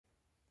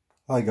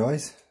Hi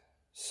guys,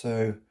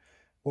 so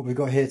what we've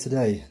got here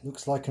today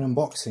looks like an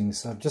unboxing.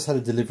 So I've just had a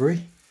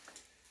delivery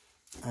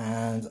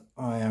and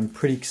I am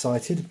pretty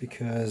excited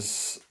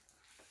because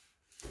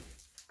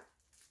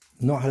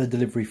I've not had a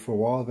delivery for a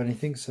while of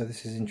anything, so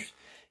this is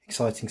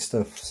exciting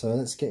stuff. So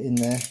let's get in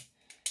there and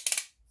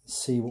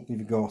see what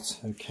we've got.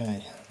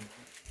 Okay.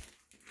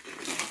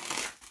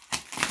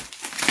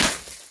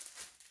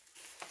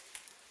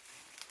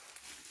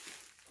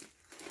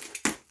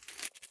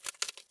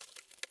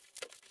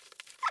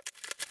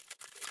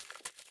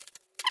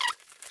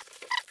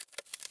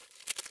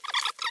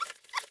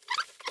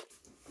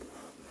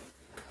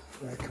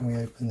 Where can we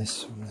open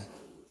this one then?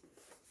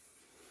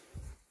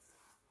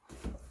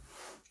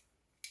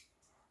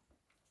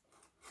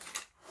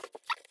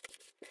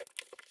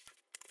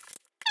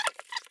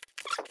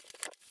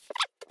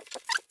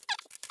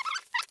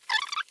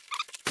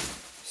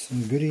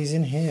 Some goodies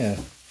in here.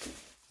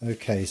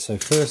 Okay, so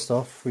first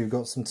off we've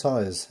got some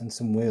tyres and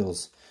some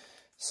wheels.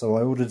 So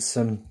I ordered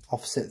some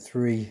offset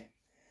 3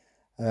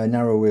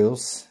 narrow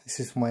wheels. This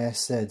is for my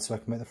SZ, so I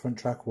can make the front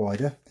track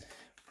wider,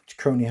 which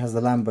currently has the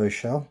Lambo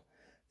shell.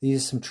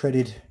 These are some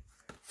treaded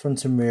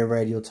front and rear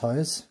radial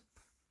tyres.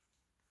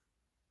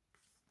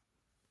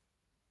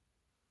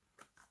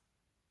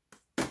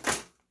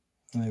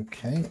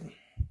 Okay.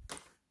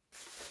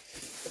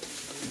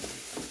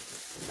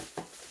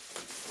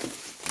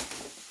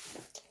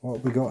 What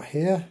have we got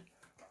here?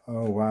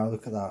 Oh wow,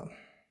 look at that.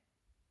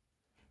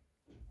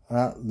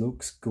 That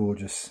looks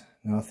gorgeous.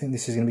 Now I think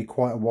this is going to be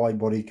quite a wide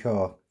body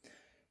car.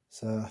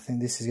 So I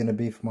think this is going to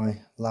be for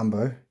my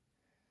Lambo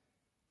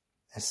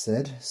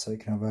SZ, so you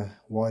can have a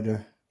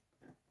wider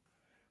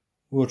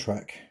wheel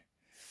track.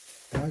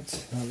 Right,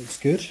 that looks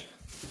good.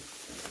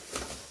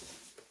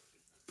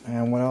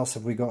 And what else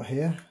have we got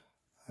here?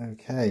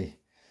 Okay,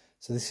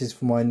 so this is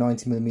for my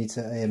 90mm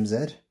AMZ.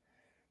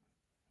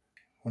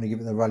 I want to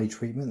give it the rally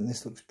treatment, and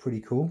this looks pretty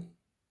cool.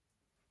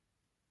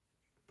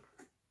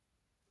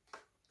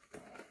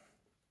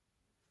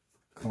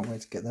 Can't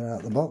wait to get that out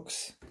of the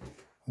box.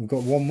 We've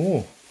got one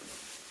more.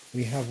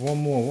 We have one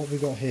more. What have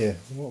we got here?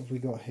 What have we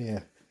got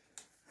here?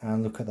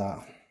 And look at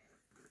that.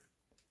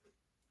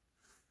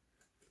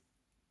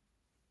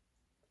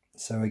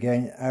 So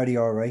again, Audi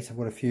R8. I've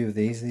got a few of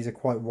these. These are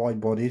quite wide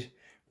bodied,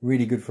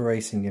 really good for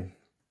racing in.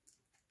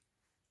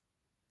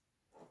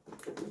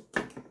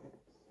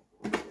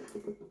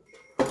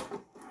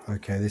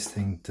 Okay, this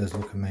thing does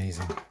look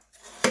amazing.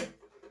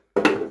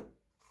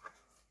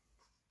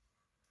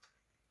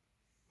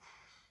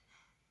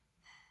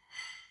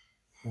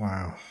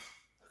 Wow,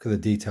 look at the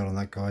detail on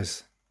that,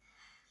 guys.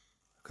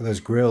 Look at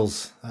those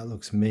grills, that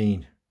looks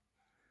mean.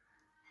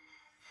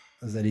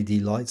 Those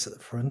LED lights at the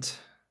front.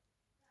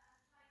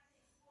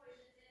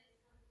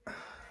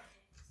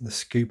 The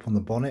scoop on the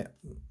bonnet.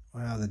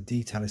 Wow, the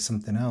detail is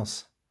something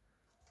else.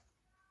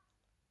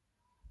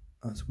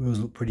 Those wheels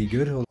look pretty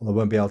good, although I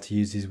won't be able to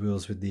use these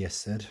wheels with the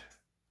SZ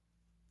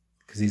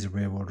because these are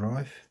rear wheel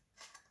drive.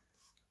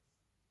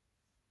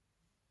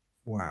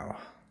 Wow.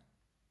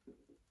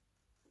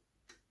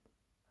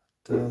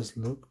 Does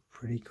look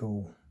pretty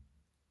cool.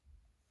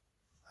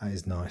 That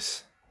is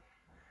nice.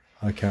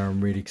 Okay,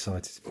 I'm really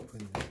excited to be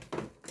putting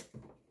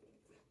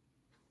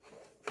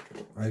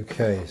it.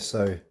 Okay,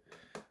 so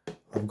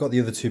I've got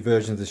the other two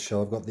versions of this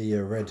shell. I've got the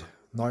red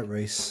night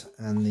race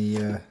and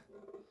the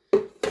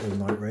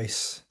night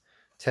race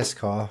test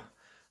car,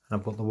 and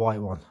I've got the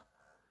white one.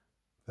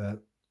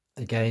 But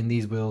again,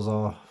 these wheels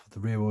are for the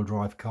rear wheel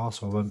drive car,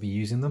 so I won't be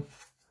using them.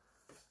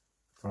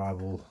 But I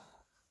will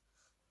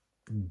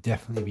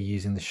definitely be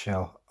using the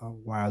shell. Oh,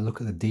 wow, look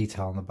at the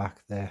detail on the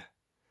back there.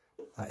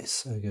 That is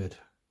so good.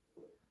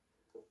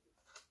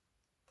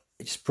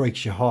 It just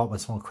breaks your heart when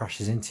someone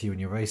crashes into you when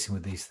you're racing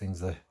with these things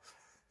though.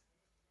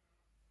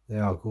 They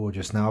are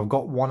gorgeous. Now I've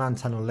got one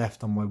antenna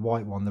left on my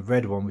white one. The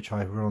red one, which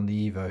I run on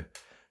the Evo,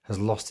 has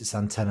lost its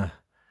antenna.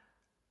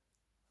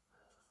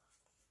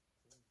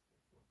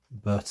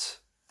 But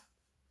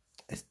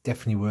it's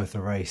definitely worth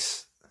a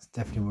race. It's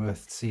definitely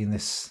worth seeing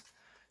this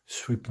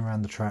swooping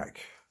around the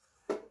track.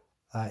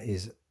 That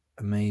is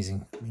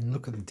amazing. I mean,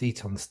 look at the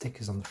detail on the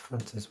stickers on the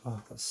front as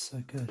well. That's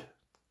so good.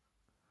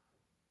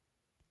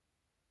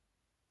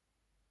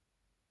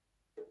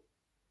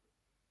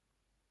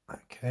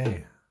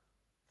 Okay.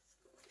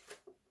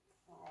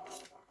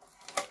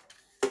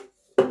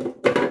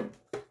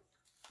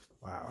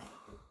 Wow.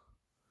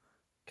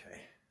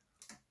 Okay.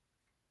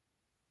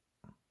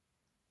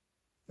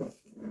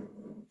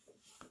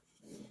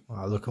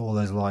 Wow, look at all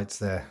those lights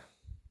there.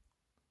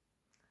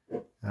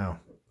 Now,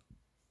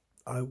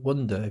 I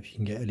wonder if you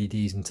can get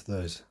LEDs into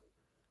those.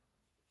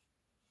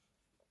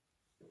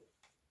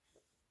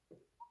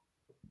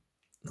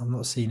 I'm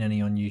not seeing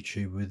any on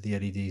YouTube with the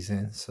LEDs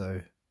in,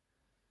 so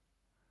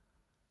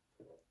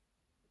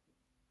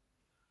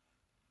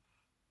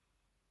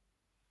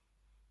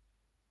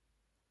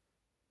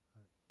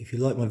if you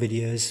like my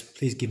videos,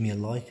 please give me a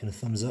like and a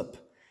thumbs up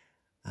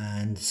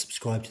and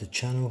subscribe to the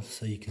channel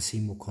so you can see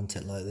more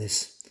content like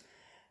this.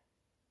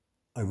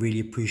 I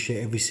really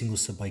appreciate every single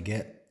sub I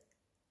get,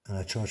 and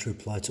I try to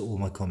reply to all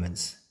my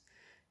comments.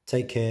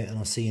 Take care, and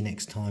I'll see you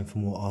next time for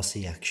more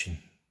RC action.